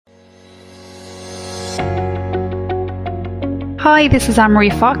Hi, this is Anne-Marie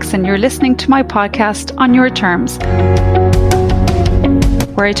Fox, and you're listening to my podcast, On Your Terms,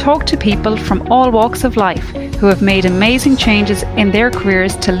 where I talk to people from all walks of life who have made amazing changes in their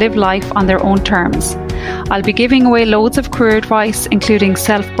careers to live life on their own terms. I'll be giving away loads of career advice, including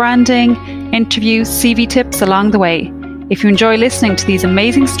self-branding, interviews, CV tips along the way. If you enjoy listening to these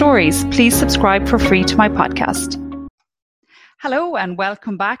amazing stories, please subscribe for free to my podcast. Hello and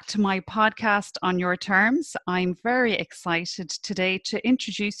welcome back to my podcast On Your Terms. I'm very excited today to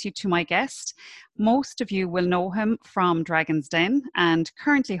introduce you to my guest. Most of you will know him from Dragon's Den and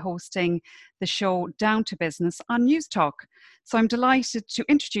currently hosting the show Down to Business on News Talk. So I'm delighted to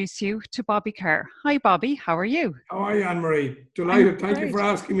introduce you to Bobby Kerr. Hi Bobby, how are you? How are you, Anne-Marie? Delighted. Thank you for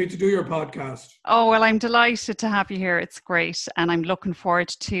asking me to do your podcast. Oh, well, I'm delighted to have you here. It's great. And I'm looking forward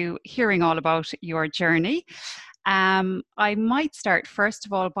to hearing all about your journey. I might start, first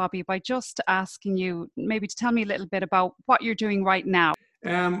of all, Bobby, by just asking you maybe to tell me a little bit about what you're doing right now.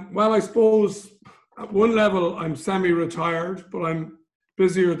 Well, I suppose at one level I'm semi-retired, but I'm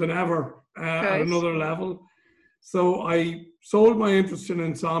busier than ever at another level. So I sold my interest in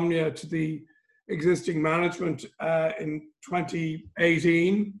insomnia to the existing management in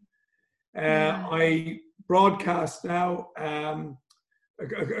 2018. I broadcast now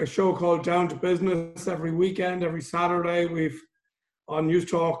a show called Down to Business every weekend, every Saturday. We've on News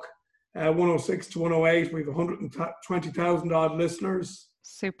Talk 106 to 108. We've 120,000 odd listeners.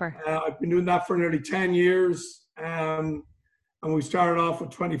 Super. I've been doing that for nearly 10 years. And we started off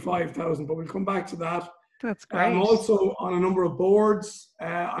with 25,000, but we'll come back to that. That's great. I'm also on a number of boards.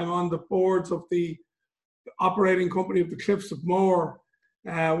 I'm on the boards of the operating company of the Cliffs of Moher,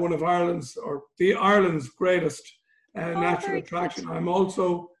 one of Ireland's greatest natural attraction. I'm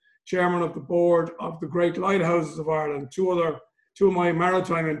also chairman of the board of the Great Lighthouses of Ireland, two of my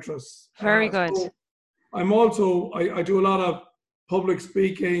maritime interests. Very good. So I'm also, I do a lot of public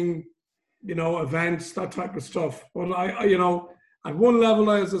speaking, events, that type of stuff. But I at one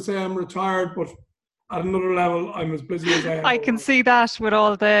level, as I say, I'm retired, but at another level, I'm as busy as I am. I can see that with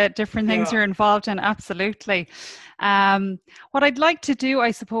all the different things you're involved in. Absolutely. What I'd like to do,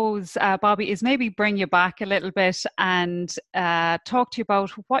 I suppose, Bobby, is maybe bring you back a little bit and talk to you about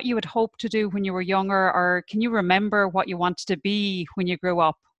what you had hoped to do when you were younger, or can you remember what you wanted to be when you grew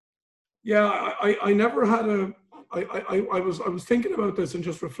up? Yeah, I never had I was thinking about this and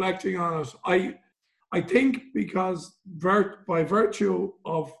just reflecting on it. I think because by virtue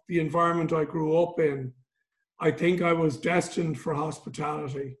of the environment I grew up in, I think I was destined for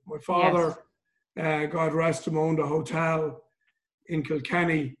hospitality. My father, God rest him, owned a hotel in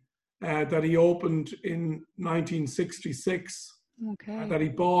Kilkenny that he opened in 1966. Okay. That he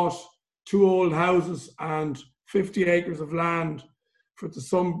bought 2 old houses and 50 acres of land for the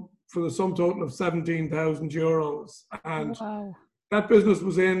sum total of 17,000 euros. And that business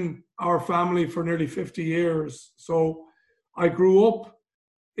was in our family for nearly 50 years. So I grew up,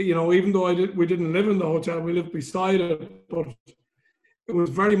 even though we didn't live in the hotel, we lived beside it, but it was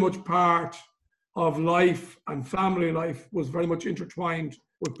very much part of life, and family life was very much intertwined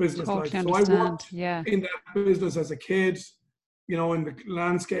with business life. So I worked in that business as a kid, in the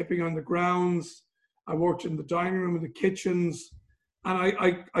landscaping on the grounds. I worked in the dining room and the kitchens. And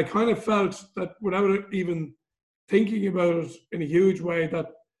I kind of felt that without even thinking about it in a huge way, that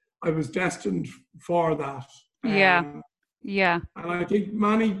I was destined for that. Yeah. And I think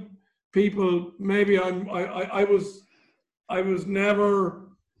many people, maybe I was never,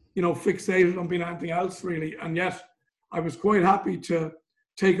 fixated on being anything else really. And yet I was quite happy to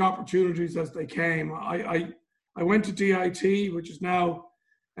take opportunities as they came. I went to DIT, which is now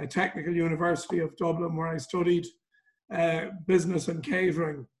a Technical University of Dublin, where I studied business and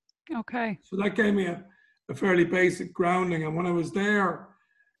catering. Okay. So that gave me a fairly basic grounding. And when I was there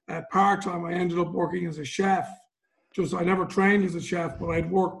part-time, I ended up working as a chef. I never trained as a chef, but I'd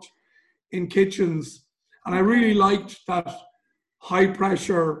worked in kitchens. And I really liked that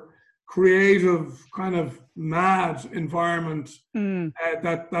high-pressure, creative, kind of mad environment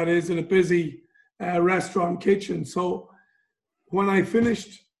that is in a busy restaurant kitchen. So when I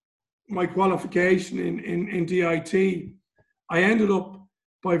finished my qualification in DIT, I ended up,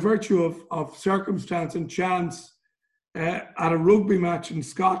 by virtue of circumstance and chance, at a rugby match in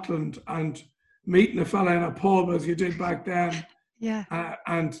Scotland and meeting a fella in a pub, as you did back then. Yeah.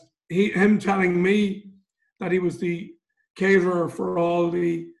 And him telling me that he was the caterer for all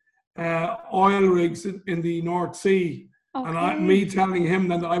the oil rigs in the North Sea. Okay. And me telling him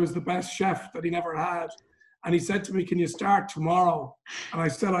then that I was the best chef that he never had. And he said to me, "Can you start tomorrow?" And I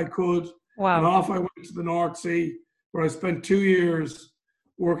said I could. Wow. And off I went to the North Sea, where I spent 2 years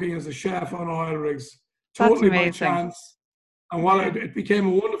working as a chef on oil rigs. Totally by chance. And while it became a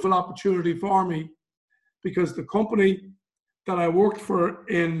wonderful opportunity for me, because the company that I worked for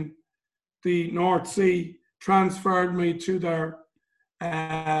in the North Sea transferred me to their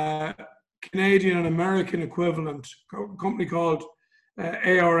Canadian and American equivalent company called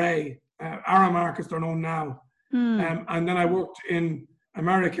ARA, Aramark as they're known now. And then I worked in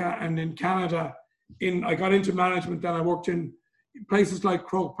America and in Canada. I got into management, then I worked in places like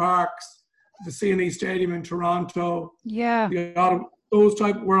Croke Parks, the C&E Stadium in Toronto. Yeah. Those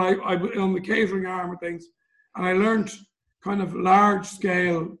type where I on the catering arm of things. And I learned kind of large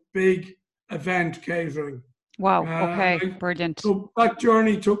scale, big event catering. Wow. Okay. Brilliant. So that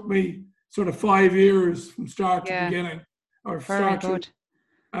journey took me sort of 5 years from start to beginning, or very good.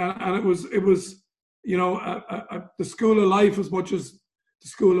 And it was the school of life as much as the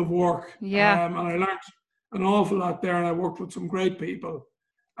school of work. Yeah. And I learned an awful lot there, and I worked with some great people.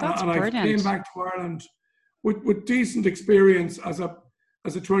 That's and brilliant. I came back to Ireland with decent experience as a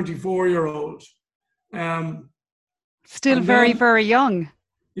 24-year-old. Still very, very young.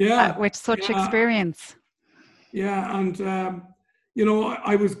 Yeah. With such experience. Yeah, and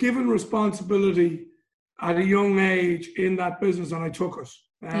I was given responsibility at a young age in that business, and I took it.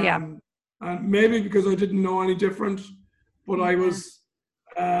 And maybe because I didn't know any different, but I was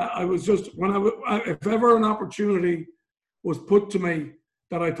just if ever an opportunity was put to me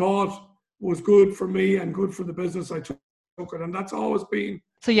that I thought was good for me and good for the business, I took it, and that's always been.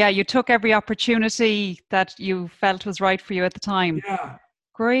 So you took every opportunity that you felt was right for you at the time. Yeah.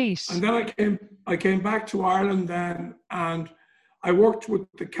 Great. And then I came back to Ireland then, and I worked with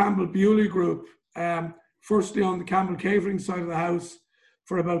the Campbell Bewley Group, firstly on the Campbell Catering side of the house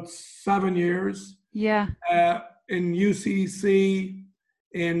for about 7 years. Yeah. In UCC,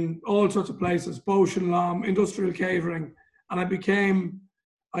 in all sorts of places, Bausch and Lomb, industrial catering. And I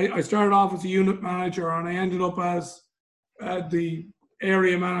started off as a unit manager, and I ended up as the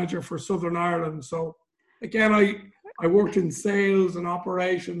area manager for Southern Ireland. So again, I worked in sales and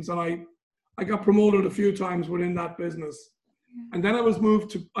operations, and I got promoted a few times within that business. And then I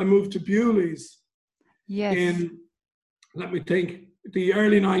moved to Bewley's in, let me think, the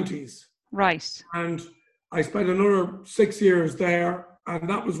early 90s. Right. And I spent another 6 years there, and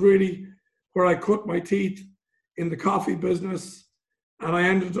that was really where I cut my teeth in the coffee business. And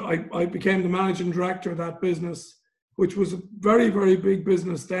I became the managing director of that business, which was a very, very big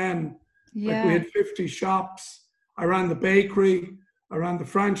business then. Yeah. Like we had 50 shops. I ran the bakery, I ran the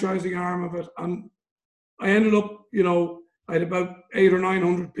franchising arm of it, and I ended up, I had about 800 or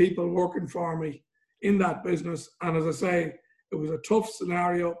 900 people working for me in that business. And as I say, it was a tough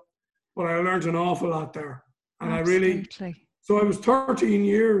scenario, but I learned an awful lot there. And absolutely. So I was 13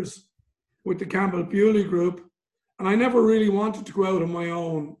 years with the Campbell Bewley Group, and I never really wanted to go out on my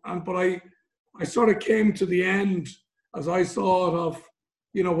own. But I sort of came to the end as I saw it of,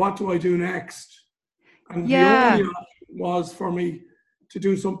 what do I do next? And the only option was for me to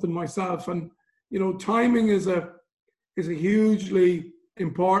do something myself. And, timing is a hugely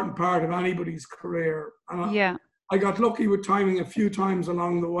important part of anybody's career. And I got lucky with timing a few times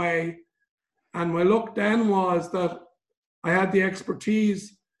along the way. And my luck then was that I had the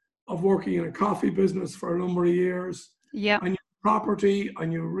expertise of working in a coffee business for a number of years. Yeah. I knew property, I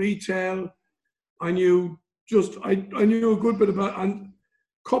knew retail, I knew a good bit about, and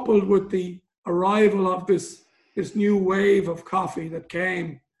coupled with the arrival of this new wave of coffee that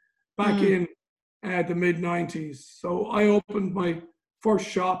came back in the mid-90s. So I opened my first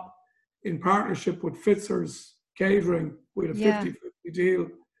shop in partnership with Fitzer's Catering with a 50-50 deal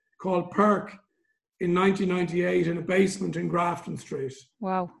called Perk in 1998 in a basement in Grafton Street.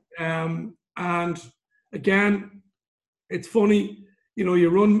 Wow. And again, it's funny, you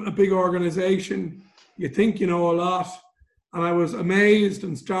run a big organization, you think you know a lot, and I was amazed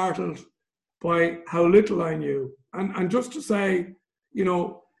and startled by how little I knew. And just to say,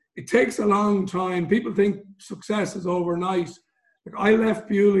 it takes a long time. People think success is overnight. Like I left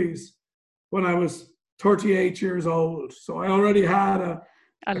Bewley's when I was 38 years old. So I already had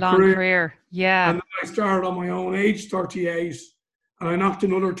a long career. Yeah. And then I started on my own age 38, and I knocked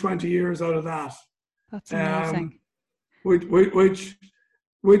another 20 years out of that. That's amazing. Which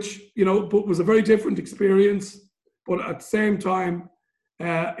but was a very different experience. But at the same time,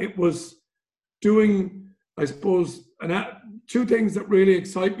 it was doing, I suppose, two things that really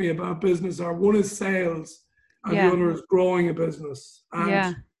excite me about business are, one is sales and the other is growing a business.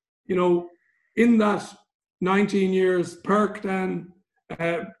 And, in that 19 years, Perk then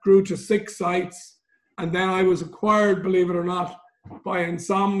grew to 6 sites. And then I was acquired, believe it or not, by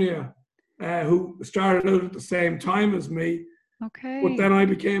Insomnia, who started out at the same time as me. Okay. But then I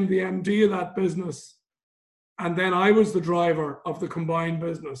became the MD of that business. And then I was the driver of the combined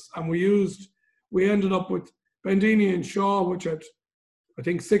business. And we ended up with Bendini and Shaw, which had, I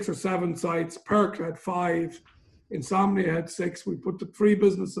think, 6 or 7 sites. Perk had 5. Insomnia had 6. We put the 3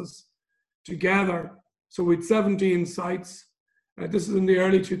 businesses together. So we had 17 sites. This is in the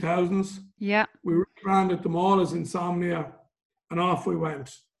early 2000s. Yeah. We rebranded them all as Insomnia, and off we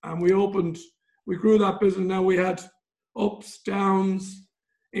went. And we grew that business. Now we had ups, downs,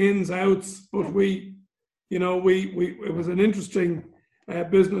 ins, outs, but it was an interesting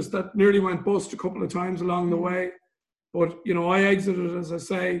business that nearly went bust a couple of times along the way. But, I exited, as I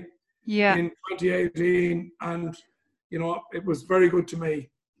say, in 2018, and, it was very good to me.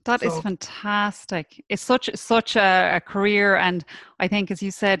 That is fantastic. It's such a career, and I think, as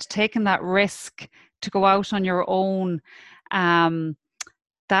you said, taking that risk to go out on your own,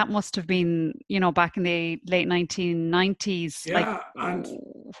 that must have been, back in the late 1990s. Yeah, I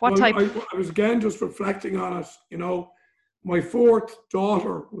was again just reflecting on it. My 4th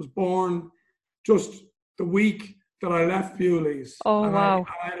daughter was born just the week that I left Bewley's. Oh, and wow.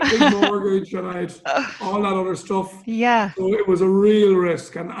 I had a big mortgage and I had all that other stuff. Yeah. So it was a real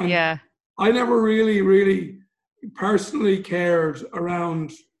risk. And yeah. I never really personally cared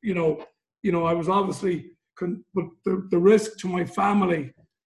around, I was obviously, but the risk to my family,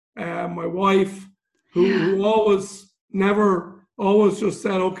 my wife, who always just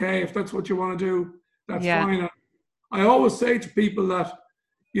said, okay, if that's what you want to do, that's fine. I always say to people that,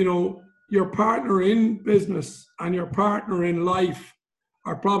 your partner in business and your partner in life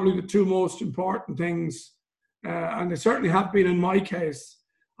are probably the 2 most important things. And they certainly have been in my case.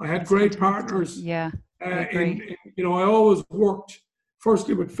 I had great partners. Yeah. I always worked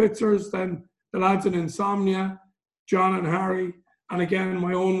firstly with Fitzers, then the lads in Insomnia, John and Harry, and again,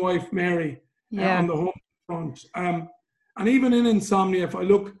 my own wife, Mary, on the home front. And even in Insomnia, if I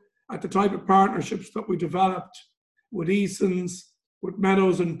look at the type of partnerships that we developed with Eason's, with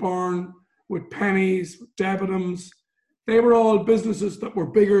Meadows and Byrne, with Pennies, with Debenhams, they were all businesses that were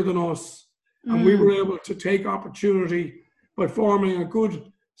bigger than us. And we were able to take opportunity by forming a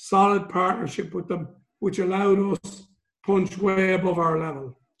good, solid partnership with them, which allowed us punch way above our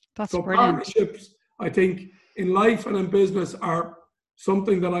level. That's so brilliant. Partnerships, I think, in life and in business are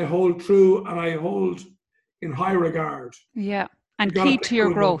something that I hold true and I hold in high regard. Yeah, and key to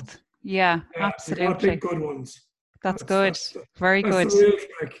your growth. Ones. Yeah, absolutely. You gotta pick good ones. That's good. Very good. That's the real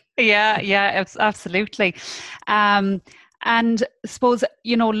trick. Yeah, absolutely. And I suppose,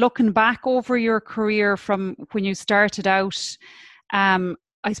 looking back over your career from when you started out,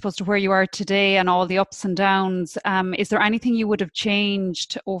 I suppose, to where you are today and all the ups and downs, is there anything you would have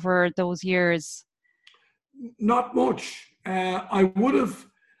changed over those years? Not much. I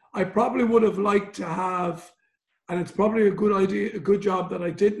probably would have liked to have, and it's probably a good job that I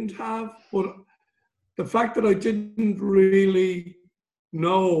didn't have, but the fact that I didn't really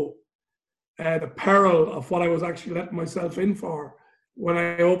know the peril of what I was actually letting myself in for when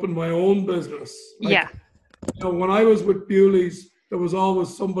I opened my own business. When I was with Bewley's, there was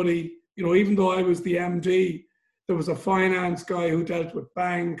always somebody, even though I was the MD, there was a finance guy who dealt with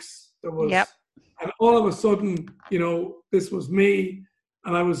banks. There was, and all of a sudden, this was me,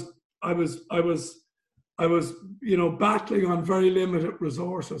 and I was, battling on very limited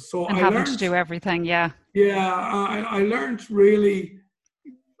resources. So and having to do everything, I learned really.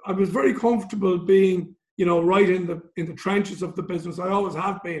 I was very comfortable being, right in the trenches of the business. I always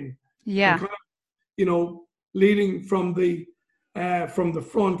have been. Yeah. And kind of, leading from the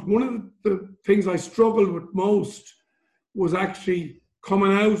front. One of the things I struggled with most was actually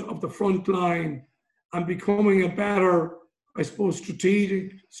coming out of the front line and becoming a better, I suppose,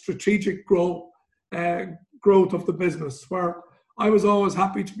 strategic growth of the business, where I was always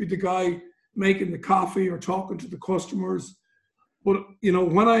happy to be the guy making the coffee or talking to the customers. But,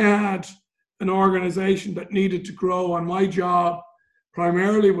 when I had an organization that needed to grow, and my job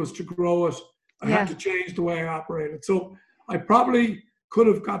primarily was to grow it, I had to change the way I operated. So I probably could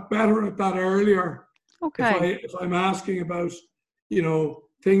have got better at that earlier. Okay. If I'm asking about,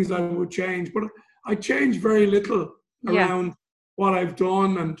 things I would change. But I changed very little around what I've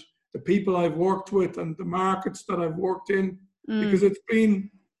done and the people I've worked with and the markets that I've worked in, because it's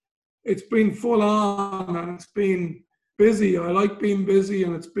been full on and it's been busy. I like being busy,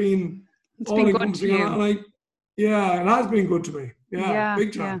 and it's been good to you. And it has been good to me. Yeah,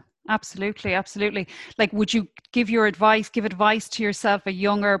 big time. Yeah, absolutely. Like, would you give advice to yourself, a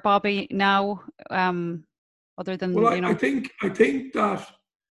younger Bobby now, other than, I think that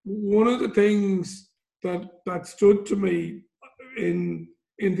one of the things that stood to me in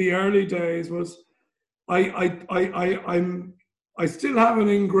the early days was I still have an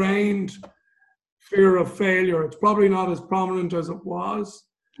ingrained fear of failure. It's probably not as prominent as it was.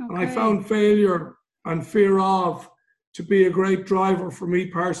 Okay. And I found failure and fear of to be a great driver for me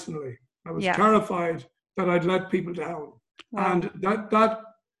personally. I was terrified that I'd let people down. Wow. And that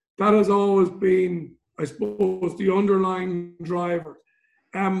has always been, I suppose, the underlying driver.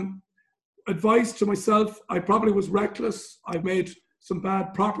 Advice to myself, I probably was reckless. I've made some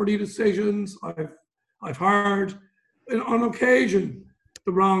bad property decisions. I've hired, on occasion,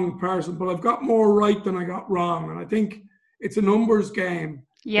 the wrong person, but I've got more right than I got wrong. And I think it's a numbers game.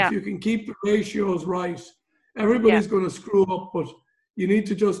 Yeah. If you can keep the ratios right, everybody's going to screw up, but you need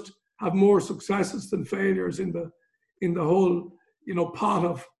to just have more successes than failures in the whole, pot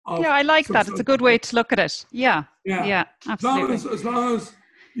of I like success. That. It's a good way to look at it. Yeah. Absolutely. As long as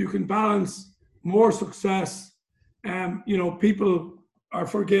you can balance more success, people are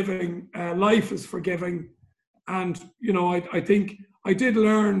forgiving, life is forgiving. And, I think I did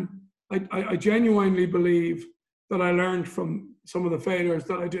learn, I genuinely believe that I learned from some of the failures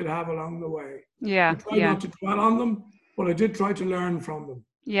that I did have along the way. Yeah. I tried not to dwell on them, but I did try to learn from them.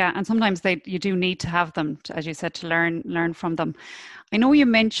 Yeah, and sometimes you do need to have them, as you said, to learn from them. I know you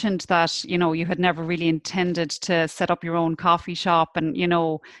mentioned that, you had never really intended to set up your own coffee shop and,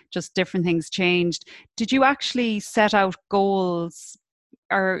 just different things changed. Did you actually set out goals,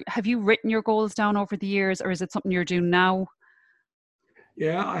 or have you written your goals down over the years, or is it something you're doing now?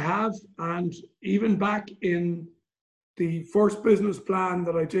 Yeah, I have. And even back in the first business plan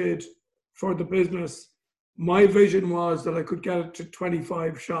that I did for the business, my vision was that I could get it to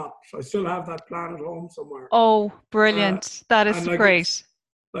 25 shops. I still have that plan at home somewhere. Oh, brilliant. That is great.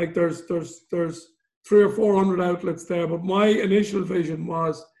 Like there's 300 or 400 outlets there, but my initial vision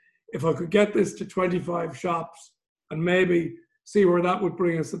was if I could get this to 25 shops and maybe see where that would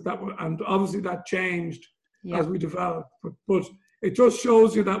bring us, and obviously that changed as we developed. But it just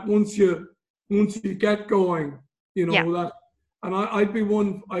shows you that once you get going, that, and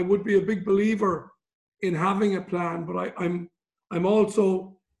I would be a big believer in having a plan, but I'm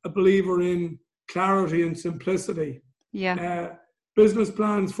also a believer in clarity and simplicity. Yeah. Business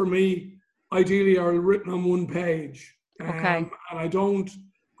plans for me ideally are written on one page. And I don't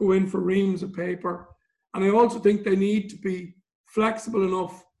go in for reams of paper. And I also think they need to be flexible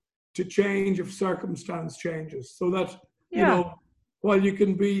enough to change if circumstance changes, so that while you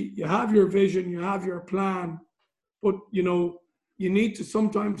have your vision, you have your plan, but you need to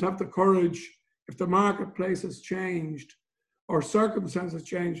sometimes have the courage, if the marketplace has changed or circumstances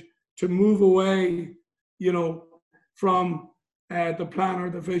change, to move away, from the plan or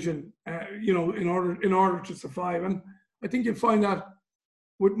the vision, in order to survive. And I think you find that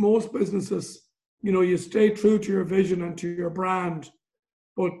with most businesses, you stay true to your vision and to your brand,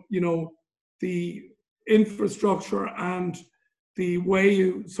 but the infrastructure and the way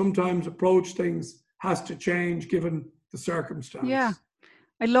you sometimes approach things has to change given the circumstance. Yeah.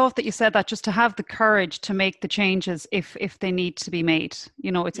 I love that you said that, just to have the courage to make the changes if they need to be made.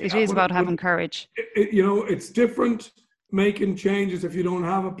 It is about having courage. It's different making changes if you don't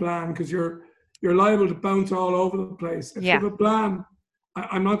have a plan, because you're liable to bounce all over the place. If you have a plan,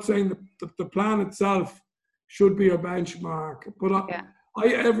 I'm not saying that the plan itself should be a benchmark, but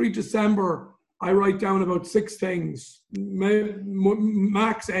every December I write down about 6 things,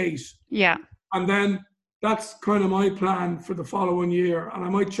 max 8. Yeah. And then that's kind of my plan for the following year. And I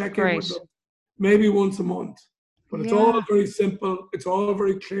might check in with them maybe once a month. But it's all very simple. It's all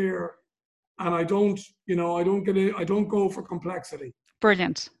very clear. And I don't go for complexity.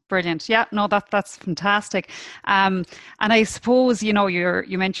 Brilliant. Yeah, no, that's fantastic. And I suppose, you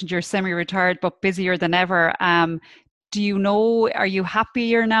mentioned you're semi-retired, but busier than ever. Are you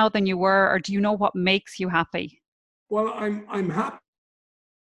happier now than you were, or do you know what makes you happy? Well, I'm happy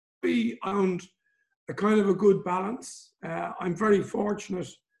and a kind of a good balance. I'm very fortunate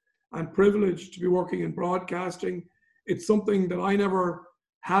and privileged to be working in broadcasting. It's something that I never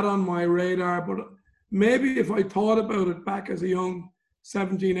had on my radar, but maybe if I thought about it back as a young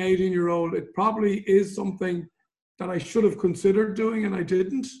 17, 18-year-old, it probably is something that I should have considered doing and I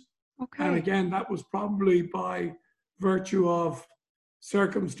didn't. Okay. And again, that was probably by virtue of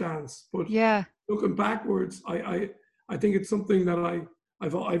circumstance. But looking backwards, I think it's something that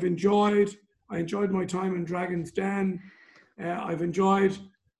I've enjoyed. I enjoyed my time in Dragon's Den. I've enjoyed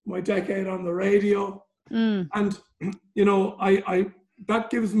my decade on the radio. And, I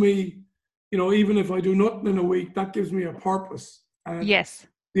that gives me, even if I do nothing in a week, that gives me a purpose. And yes.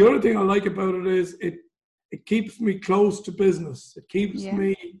 The other thing I like about it is it keeps me close to business. It keeps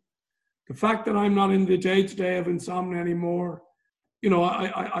me, the fact that I'm not in the day-to-day of insomnia anymore,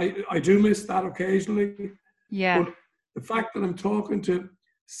 I do miss that occasionally. Yeah. But the fact that I'm talking to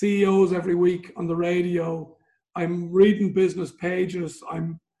CEOs every week on the radio. I'm reading business pages.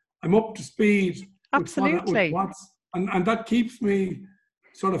 I'm up to speed Absolutely. with what's and that keeps me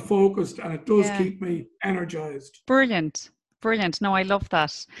sort of focused, and it does keep me energized. Brilliant. No, I love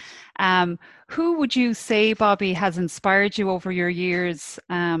that. Who would you say, Bobby, has inspired you over your years?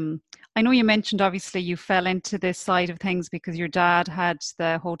 I know you mentioned, obviously, you fell into this side of things because your dad had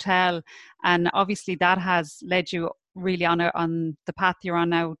the hotel, and obviously that has led you really on the path you're on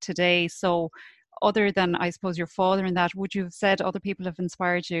now today. So other than, I suppose, your father and that, would you have said other people have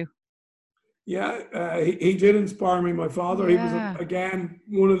inspired you? Yeah, he did inspire me. My father, he was, again,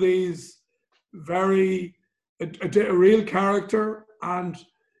 one of these very, a real character, and,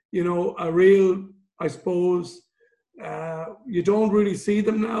 you know, a real, I suppose, you don't really see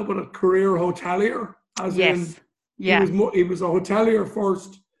them now, but a career hotelier, as in, he was a hotelier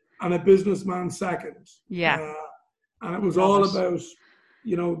first and a businessman second. And it was all about,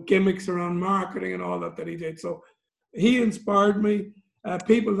 you know, gimmicks around marketing and all that he did. So he inspired me.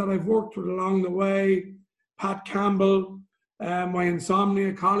 People that I've worked with along the way, Pat Campbell, my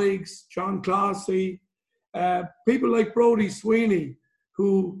Insomnia colleagues, John Clossy, people like Brodie Sweeney,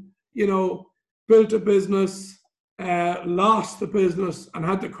 who, you know, built a business, lost the business, and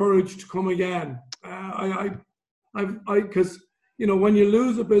had the courage to come again. Because, you know, when you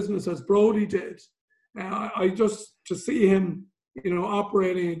lose a business as Brodie did, to see him, you know,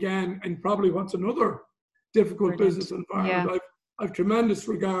 operating again in probably what's another difficult business environment. I've tremendous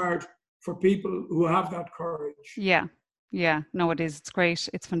regard for people who have that courage. Yeah, no, it is. It's great.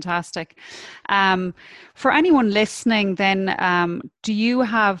 It's fantastic. For anyone listening then, do you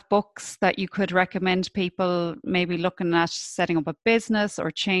have books that you could recommend people maybe looking at setting up a business or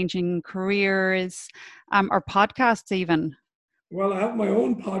changing careers, or podcasts even? Well, I have my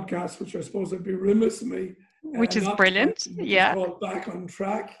own podcast, which I suppose would be remiss of me. Which is brilliant. It's called Back on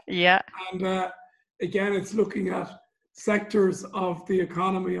Track. Yeah. And again, it's looking at sectors of the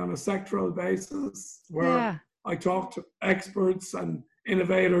economy on a sectoral basis, where I talk to experts and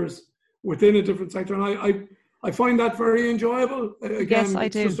innovators within a different sector, and I find that very enjoyable. Again, yes, I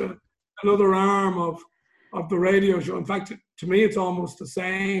do. It's just another arm of the radio show. In fact, to me, it's almost the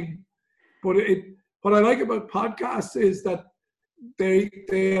same. But what I like about podcasts is that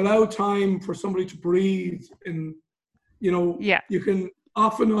they allow time for somebody to breathe. And you know, you can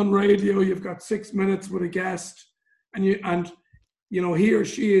often on radio, you've got 6 minutes with a guest, and you know, he or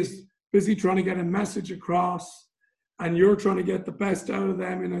she is busy trying to get a message across, and you're trying to get the best out of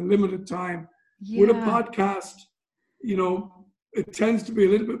them in a limited time. With a podcast, you know, it tends to be a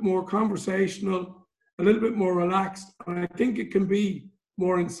little bit more conversational, a little bit more relaxed, and I think it can be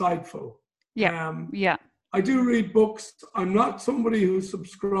more insightful. I do read books. I'm not somebody who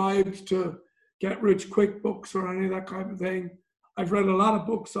subscribes to get rich quick books or any of that kind of thing. I've read a lot of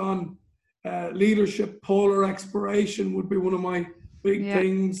books on leadership. Polar exploration would be one of my big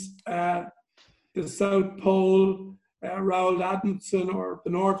things. The South Pole, Roald Atkinson, or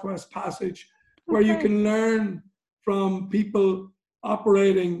the Northwest Passage, where you can learn from people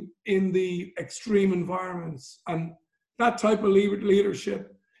operating in the extreme environments. And that type of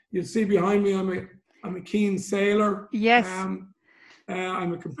leadership, you see behind me, I'm a keen sailor. Yes.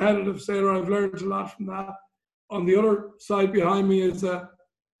 I'm a competitive sailor. I've learned a lot from that. On the other side behind me is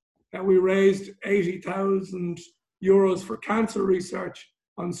we raised 80,000 euros for cancer research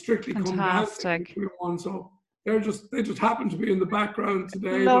on Strictly Come Dancing. So they just happen to be in the background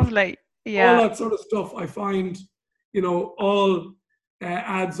today. Lovely. All that sort of stuff I find, you know, all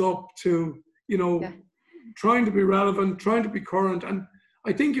adds up to, you know, trying to be relevant, trying to be current. And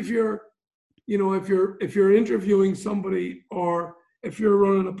I think if you're interviewing somebody, or if you're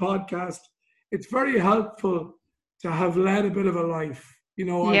running a podcast, it's very helpful to have led a bit of a life. You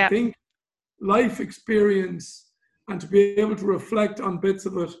know, I think life experience, and to be able to reflect on bits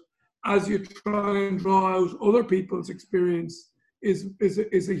of it as you try and draw out other people's experience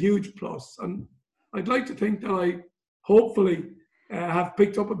is a huge plus. And I'd like to think that I hopefully have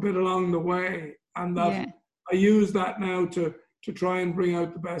picked up a bit along the way, and that I use that now to try and bring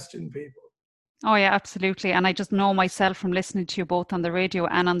out the best in people. Oh yeah, absolutely. And I just know myself from listening to you both on the radio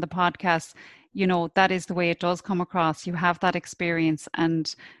and on the podcast, you know, that is the way it does come across. You have that experience,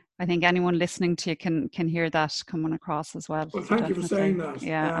 and I think anyone listening to you can hear that coming across as well. Well, thank you for saying that.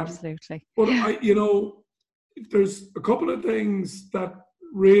 Yeah, absolutely. But you know, there's a couple of things that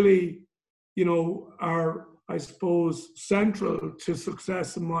really, you know, are, I suppose, central to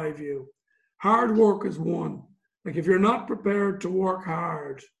success in my view. Hard work is one. Like, if you're not prepared to work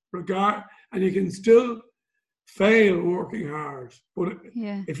hard, and you can still fail working hard, but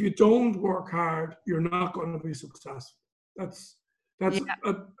if you don't work hard, you're not going to be successful. That's That's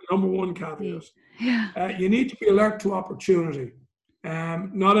a number one caveat. Yeah. You need to be alert to opportunity.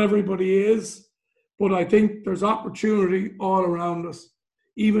 Not everybody is, but I think there's opportunity all around us.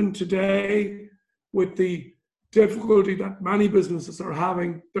 Even today, with the difficulty that many businesses are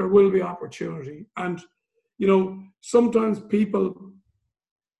having, there will be opportunity. And, sometimes people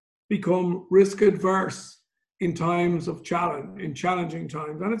become risk adverse in times of in challenging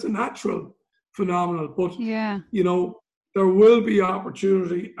times. And it's a natural phenomenon, but, there will be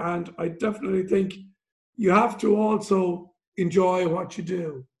opportunity. And I definitely think you have to also enjoy what you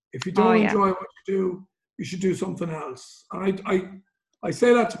do. If you don't enjoy what you do, you should do something else. And I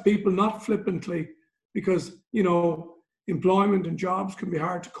say that to people not flippantly, because, employment and jobs can be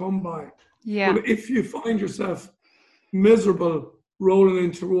hard to come by. Yeah. But if you find yourself miserable rolling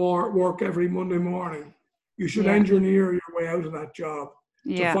into work every Monday morning, you should engineer your way out of that job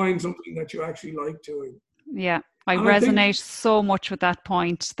to find something that you actually like doing. Yeah. I resonate so much with that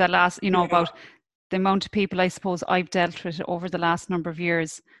point. The last, about the amount of people I suppose I've dealt with over the last number of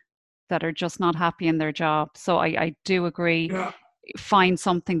years that are just not happy in their job. So I do agree. Yeah. Find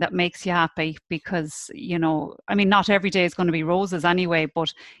something that makes you happy, because, not every day is going to be roses anyway,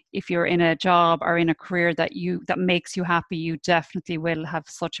 but if you're in a job or in a career that makes you happy, you definitely will have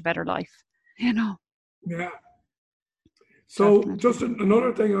such a better life, Yeah. So Definitely. Just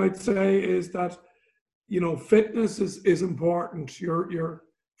another thing I'd say is that, fitness is important. Your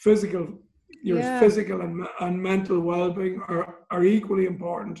physical and mental well-being are equally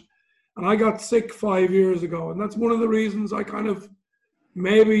important. And I got sick 5 years ago, and that's one of the reasons I kind of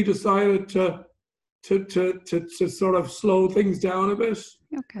maybe decided to sort of slow things down a bit.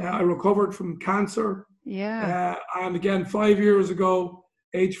 Okay. I recovered from cancer. Yeah. And again, 5 years ago,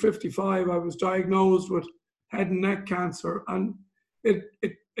 age 55, I was diagnosed with head and neck cancer, and it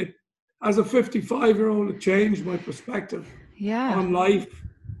as a 55-year-old, it changed my perspective on life,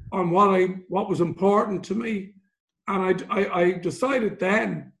 on what was important to me. And I decided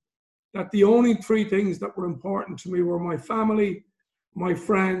then that the only three things that were important to me were my family, my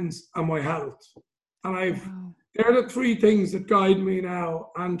friends, and my health. And they're the three things that guide me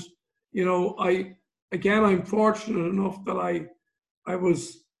now. And, I'm fortunate enough that I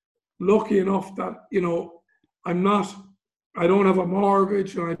was lucky enough that, I don't have a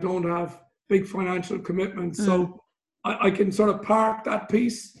mortgage and I don't have big financial commitments. So I can sort of park that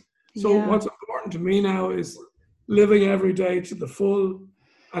piece. So what's important to me now is living every day to the full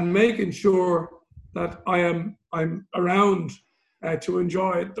and making sure that I'm around to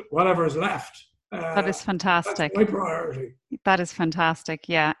enjoy whatever is left. That is fantastic. That's my priority. That is fantastic.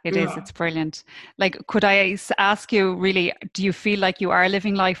 Yeah, it is. It's brilliant. Like, could I ask you, really, do you feel like you are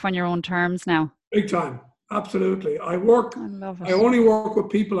living life on your own terms now? Big time. Absolutely. I love it. I only work with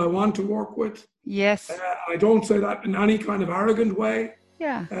people I want to work with. Yes. I don't say that in any kind of arrogant way.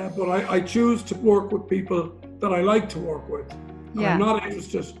 Yeah. But I choose to work with people that I like to work with. I'm not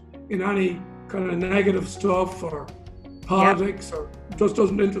interested in any kind of negative stuff or politics, or it just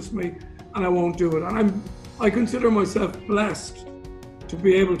doesn't interest me, and I won't do it. And I consider myself blessed to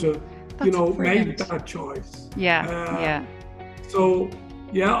be able to, make that choice. So,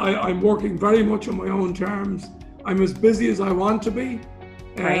 I'm working very much on my own terms. I'm as busy as I want to be.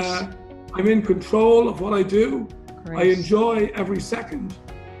 I'm in control of what I do. Great. I enjoy every second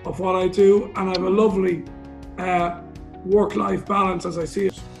of what I do, and I have a lovely work-life balance as I see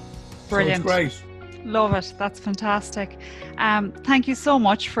it. Brilliant. So it's great. Love it. That's fantastic. Thank you so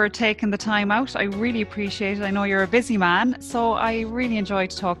much for taking the time out. I really appreciate it. I know you're a busy man, so I really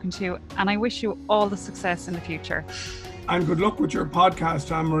enjoyed talking to you, and I wish you all the success in the future. And good luck with your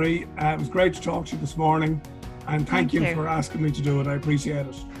podcast, Anne-Marie. It was great to talk to you this morning, and thank you for asking me to do it. I appreciate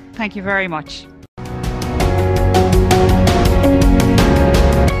it. Thank you very much.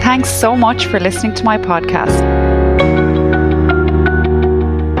 Thanks so much for listening to my podcast.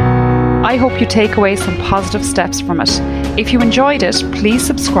 I hope you take away some positive steps from it. If you enjoyed it, please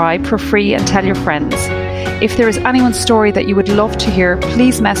subscribe for free and tell your friends. If there is anyone's story that you would love to hear,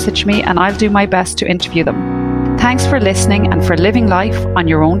 please message me and I'll do my best to interview them. Thanks for listening and for living life on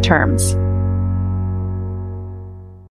your own terms.